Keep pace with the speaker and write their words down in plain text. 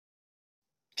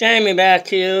Jamie back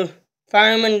here.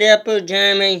 Fireman Depot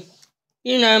Jamie.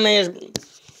 You know me as...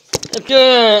 If you're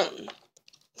a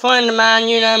friend of mine,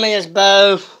 you know me as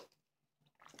Bo.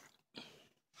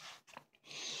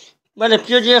 But if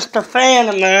you're just a fan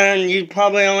of mine, you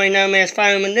probably only know me as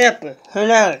Fireman Depot. Who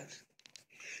knows?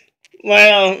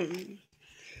 Well,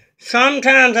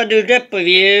 sometimes I do dip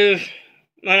reviews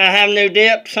when I have new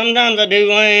dips. Sometimes I do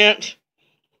ranch.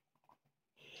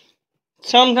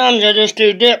 Sometimes I just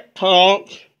do dip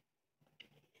talks.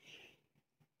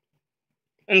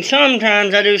 And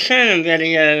sometimes I do singing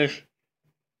videos.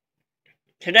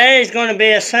 Today's going to be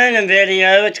a singing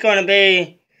video. It's going to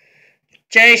be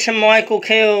Jason Michael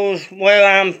Kills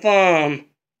Where I'm From.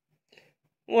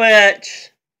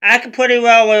 Which, I could pretty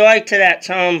well relate to that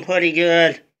song pretty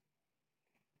good.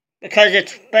 Because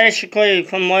it's basically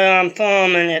from where I'm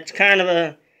from and it's kind of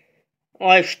a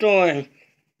life story.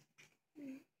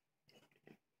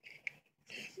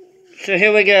 So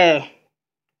here we go.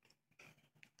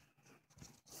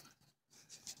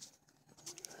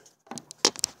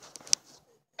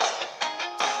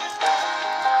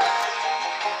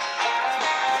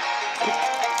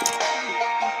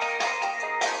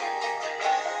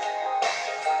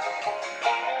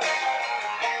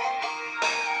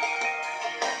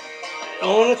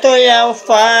 On a 3-hour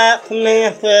flight from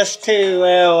Memphis to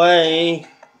LA,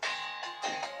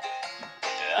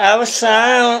 I was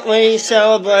silently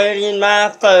celebrating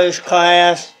my first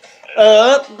class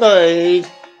upgrade,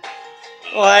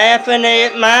 laughing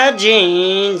at my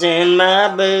jeans and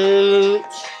my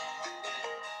boots.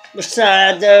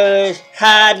 Beside those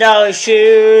high-dollar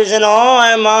shoes and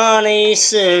Armani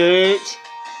suits.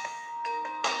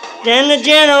 Then the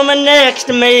gentleman next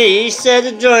to me said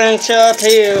the drinks up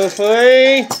here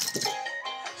free.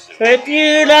 So if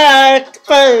you like the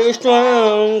first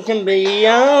one, can be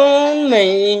on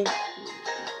me.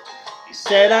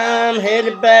 Said I'm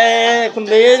headed back on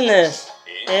business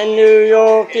in New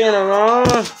York in a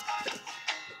run.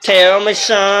 Tell me,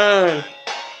 son,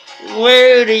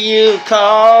 where do you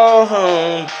call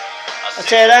home? I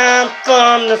said I'm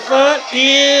from the front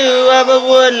pew of a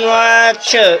wooden white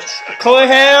church. A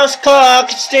courthouse clock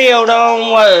still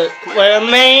don't work. Where a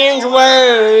man's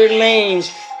word means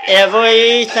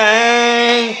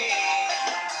everything.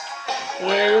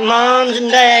 Where moms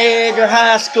and dads are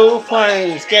high school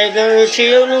friends. Gave their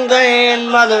children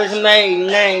grandmothers a maiden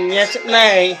name. Yes, it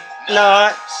may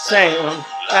not sound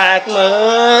like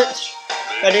much,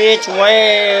 but it's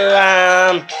where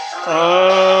I'm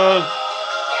from.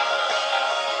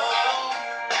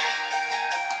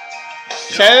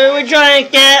 So we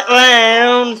drank that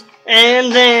round,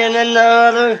 and then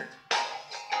another.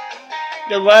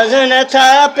 There wasn't a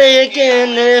topic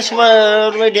in this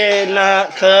world we did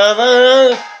not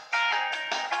cover.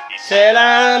 Said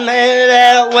I headed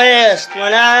out west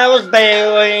when I was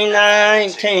barely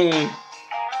 19.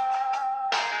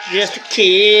 Just a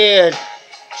kid,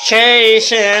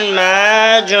 chasing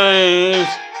my dreams.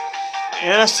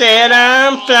 And I said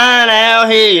I'm flying out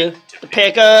here to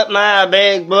pick up my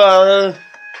big brother.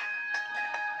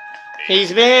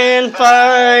 He's been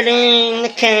fighting the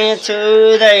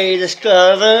cancer they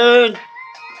discovered.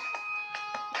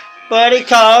 But he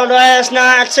called last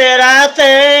night, said I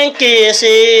think this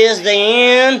is the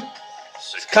end.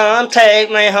 So come take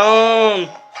me home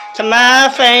to my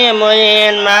family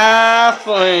and my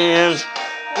friends.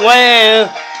 Well,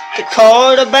 the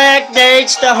quarterback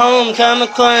dates the homecoming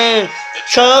queen. The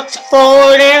truck's a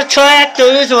Ford and a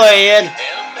tractor's red.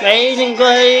 Amazing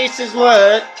grace is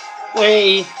what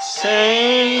we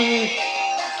sing.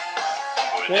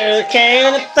 There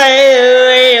can a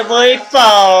fair every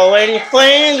fall, and your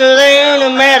friends are there no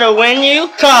matter when you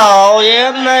call. Yeah,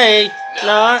 it may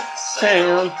not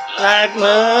sound like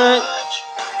much,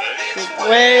 but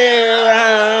where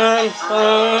I'm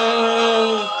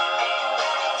from.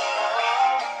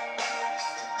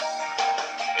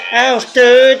 I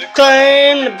stood to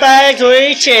claim the bags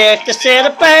we checked. I said I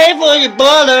paid for your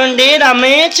brother, and did I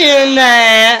mention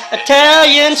that?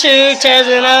 Italian suits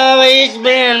hasn't always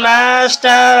been my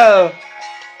style.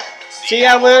 See,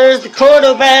 I was the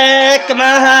quarterback of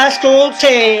my high school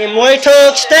team. We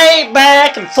took state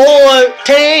back in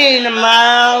 14, and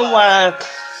my wife,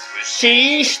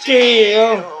 she's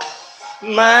still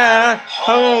my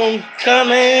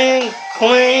homecoming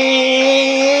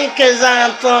queen. 'Cause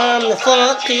I'm from the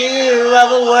front pew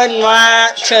of a wooden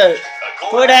white church.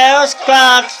 Courthouse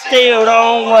clocks still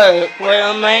don't work. Where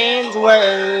a man's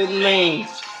word means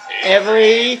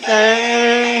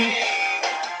everything.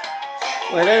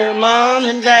 Where their moms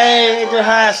and dads are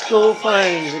high school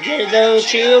friends. They gave those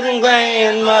children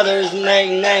grandmothers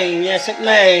maiden name. Yes, it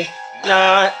may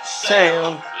not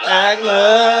sound like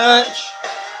much,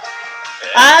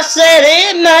 I said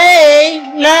it may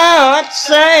not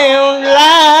sound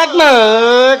like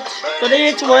much, but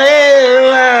it's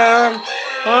where I'm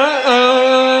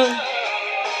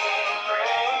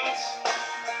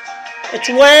It's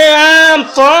where I'm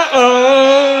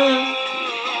from.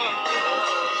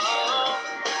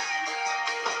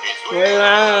 Where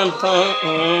I'm from.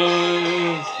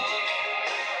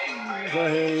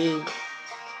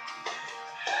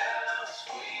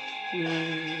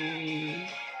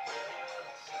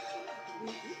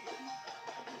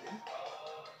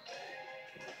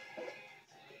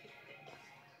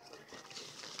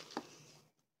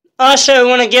 Also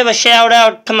want to give a shout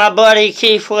out to my buddy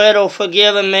Keith Little for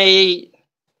giving me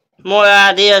more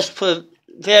ideas for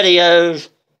videos.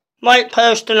 Might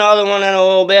post another one in a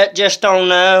little bit, just don't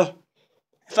know.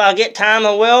 If I get time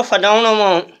I will, if I don't I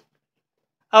won't.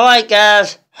 Alright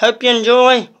guys, hope you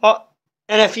enjoy.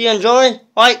 And if you enjoy,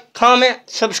 like, comment,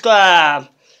 subscribe.